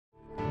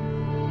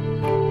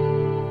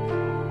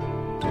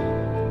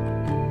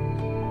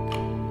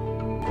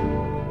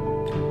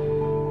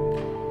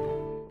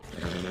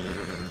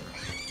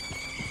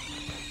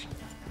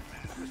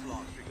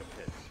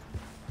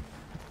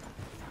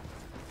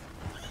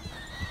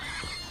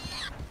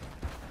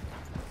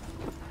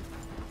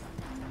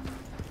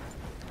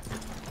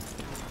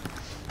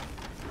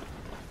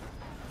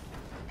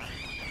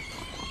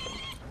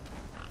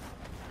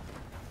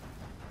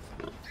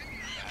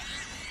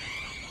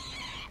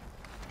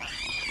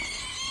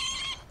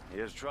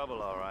Here's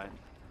trouble, all right.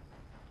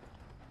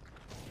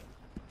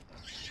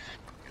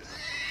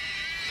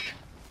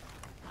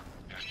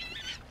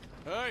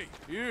 Hey,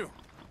 you.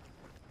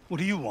 What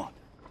do you want?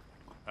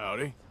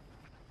 Howdy.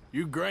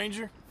 You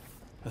Granger?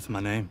 That's my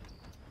name.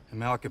 And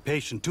my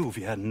occupation, too, if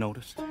you hadn't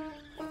noticed.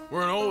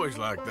 Weren't always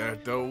like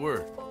that, though,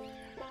 were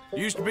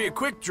you? Used to be a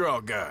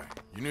quick-draw guy.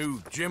 You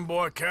knew Jim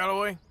Boy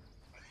Calloway?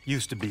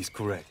 Used to be's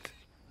correct.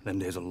 Them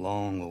days are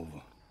long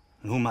over.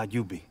 And who might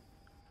you be?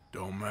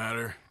 Don't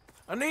matter.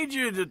 I need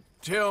you to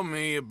tell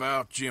me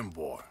about Jim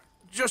Boy.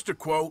 Just a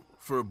quote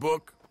for a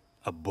book.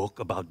 A book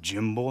about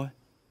Jim Boy?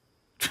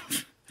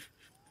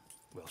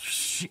 Well,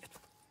 shit.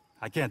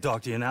 I can't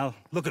talk to you now.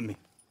 Look at me.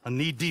 I'm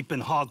knee-deep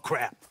in hog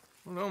crap.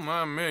 Well, don't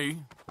mind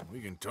me.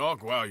 We can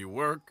talk while you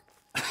work.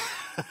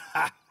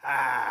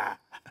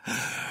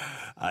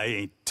 I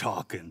ain't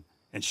talking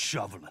and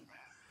shoveling.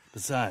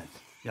 Besides,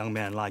 a young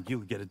man like you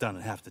would get it done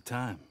in half the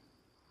time.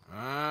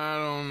 I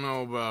don't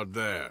know about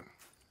that.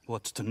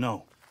 What's to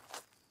know?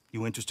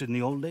 You interested in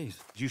the old days?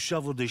 You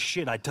shoveled this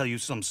shit, I tell you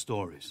some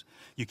stories.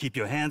 You keep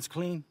your hands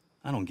clean,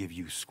 I don't give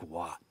you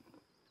squat.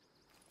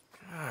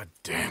 God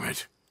damn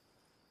it.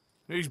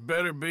 These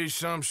better be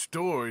some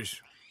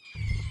stories.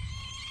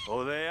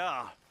 Oh, they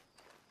are.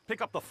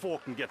 Pick up the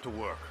fork and get to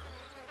work.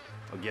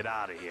 Or get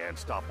out of here and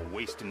stop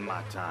wasting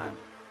my time.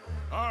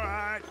 All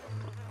right.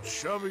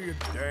 Shovel your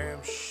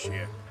damn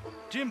shit.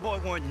 Jim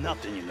Boy weren't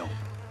nothing, you know.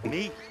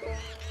 Me?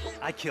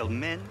 I killed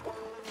men,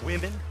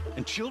 women,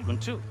 and children,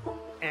 too.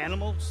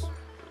 Animals.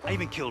 I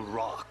even killed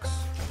rocks.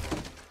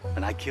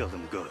 And I killed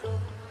them good.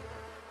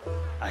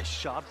 I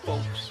shot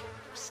folks,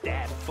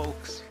 stabbed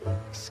folks,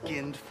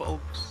 skinned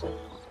folks.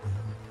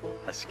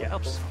 I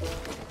scalped some.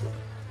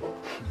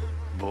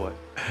 Boy,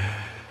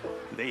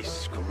 they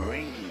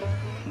scream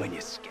when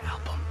you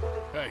scalp them.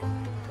 Hey,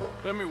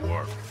 let me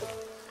work.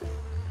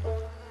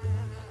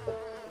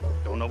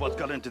 Don't know what's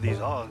got into these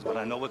hogs, but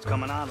I know what's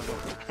coming out of them.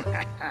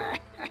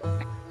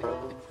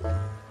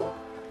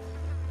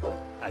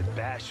 I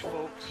bashed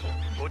folks,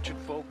 butchered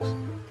folks.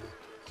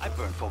 I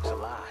burned folks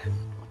alive.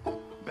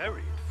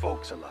 Buried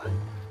folks alive.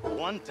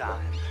 One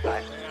time,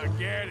 I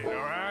get it, all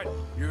right?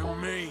 You're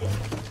mean.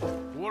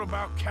 What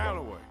about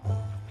Calloway?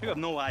 You have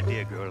no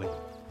idea, girlie.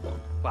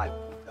 Why,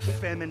 a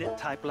feminine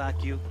type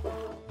like you,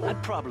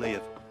 I'd probably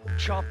have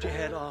chopped your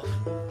head off,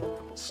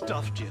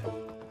 stuffed you,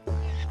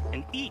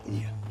 and eaten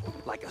you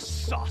like a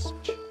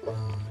sausage.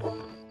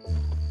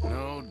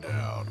 No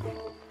doubt.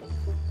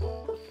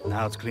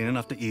 Now it's clean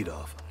enough to eat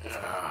off.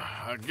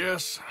 I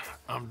guess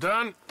I'm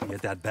done.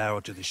 Get that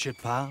barrel to the shit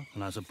pile,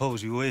 and I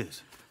suppose you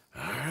is.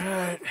 All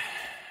right.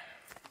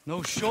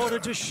 No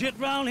shortage of shit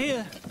round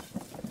here.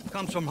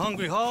 Comes from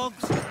hungry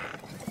hogs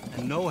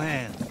and no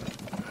hands.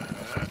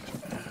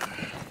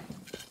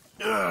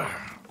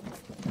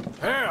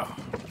 Hell,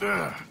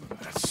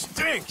 that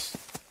stinks.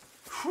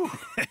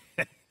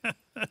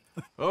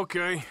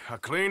 Okay, I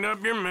cleaned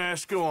up your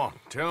mess. Go on,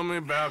 tell me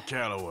about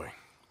Calloway.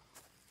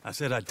 I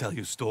said I'd tell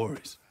you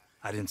stories.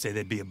 I didn't say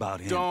they'd be about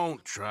him.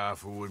 Don't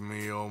trifle with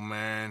me, old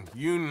man.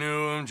 You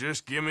knew him.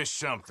 Just give me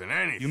something,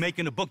 anything. You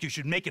making a book, you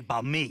should make it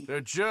about me.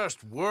 They're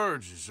just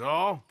words, is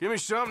all. Give me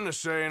something to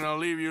say and I'll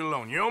leave you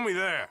alone. You owe me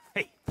that.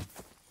 Hey,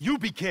 you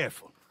be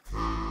careful.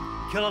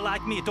 Killer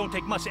like me, it don't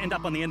take much to end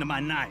up on the end of my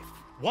knife.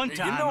 One Hey,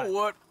 time... you know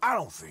what? I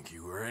don't think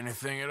you were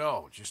anything at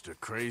all. Just a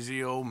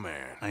crazy old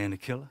man. I ain't a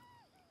killer?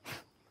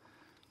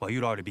 Well,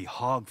 you'd already be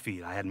hog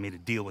feed. I hadn't made a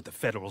deal with the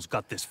Federals,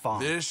 got this far.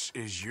 This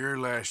is your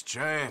last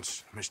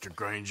chance, Mr.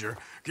 Granger.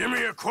 Give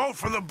me a quote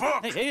for the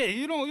book! Hey,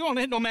 you don't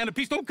hit no man of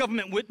peace, no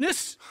government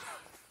witness.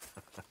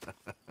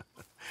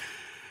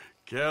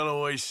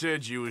 Calloway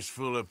said you was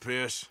full of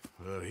piss,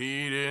 but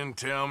he didn't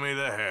tell me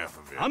the half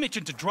of it. I'm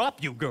itching to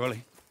drop you,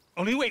 girlie.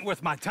 Only you ain't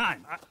worth my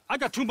time. I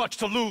got too much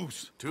to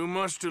lose. Too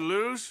much to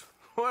lose?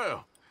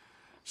 Well,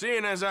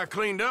 seeing as I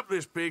cleaned up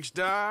this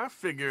pigsty, I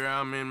figure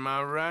I'm in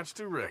my rights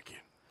to wreck it.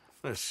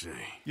 Let's see.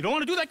 You don't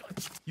want to do that?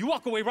 You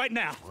walk away right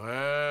now.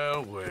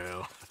 Well,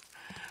 well.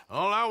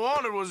 All I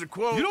wanted was a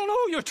quote. You don't know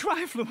who you're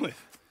trifling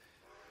with.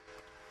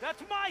 That's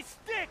my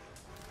stick!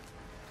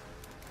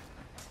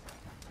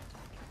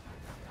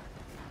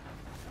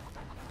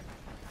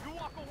 You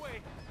walk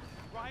away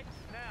right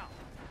now.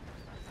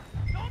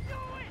 Don't do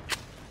it!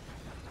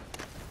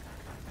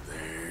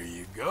 There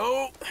you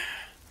go.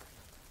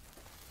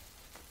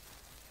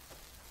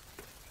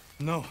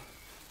 No.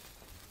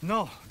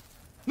 No.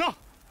 No!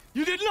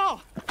 You didn't know!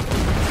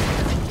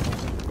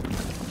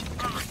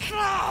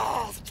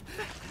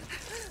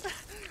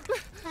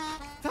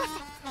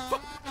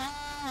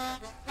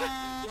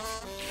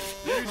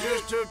 You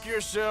just took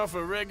yourself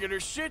a regular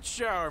shit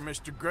shower,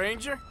 Mr.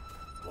 Granger.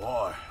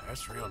 Boy,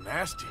 that's real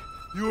nasty.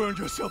 You earned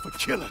yourself a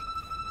killing.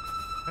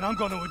 And I'm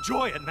gonna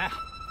enjoy it now.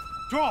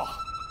 Draw!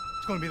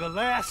 It's gonna be the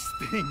last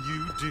thing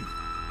you do.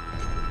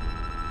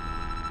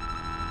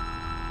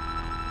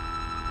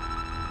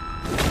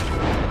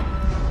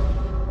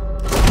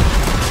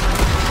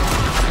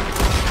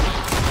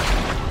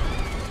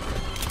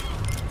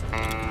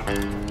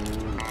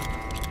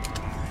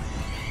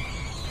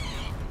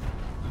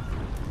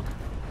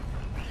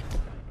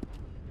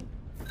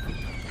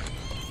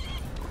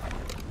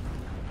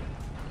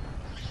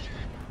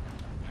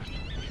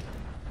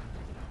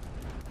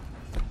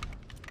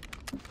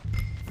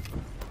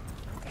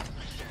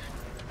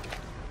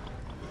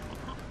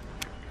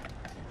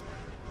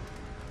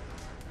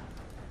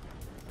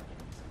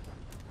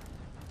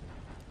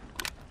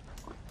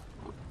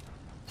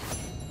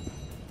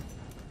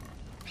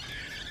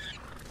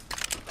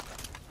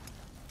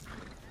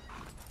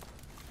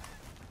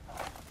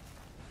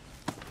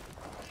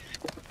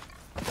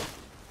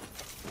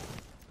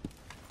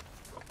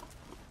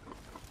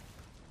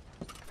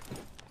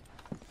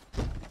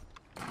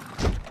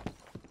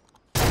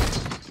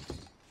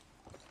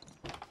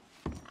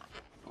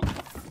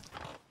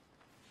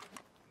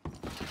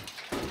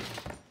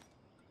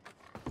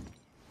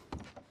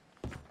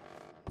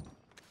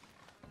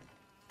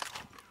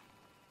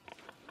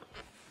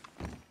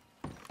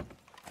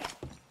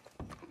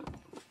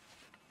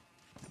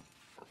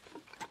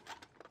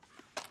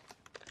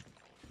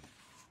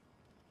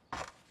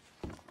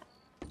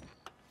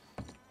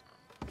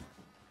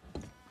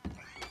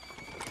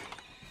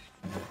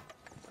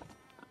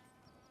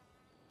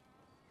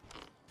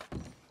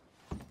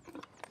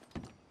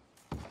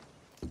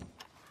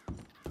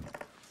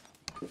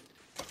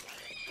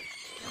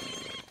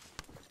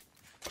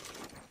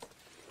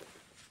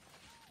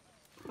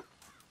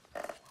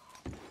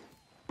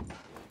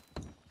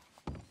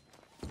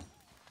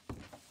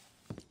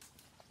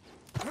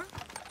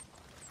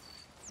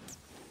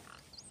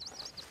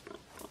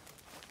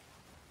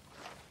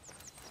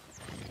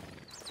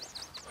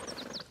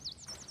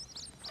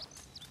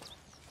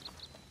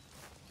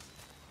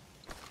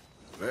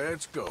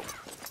 Let's go.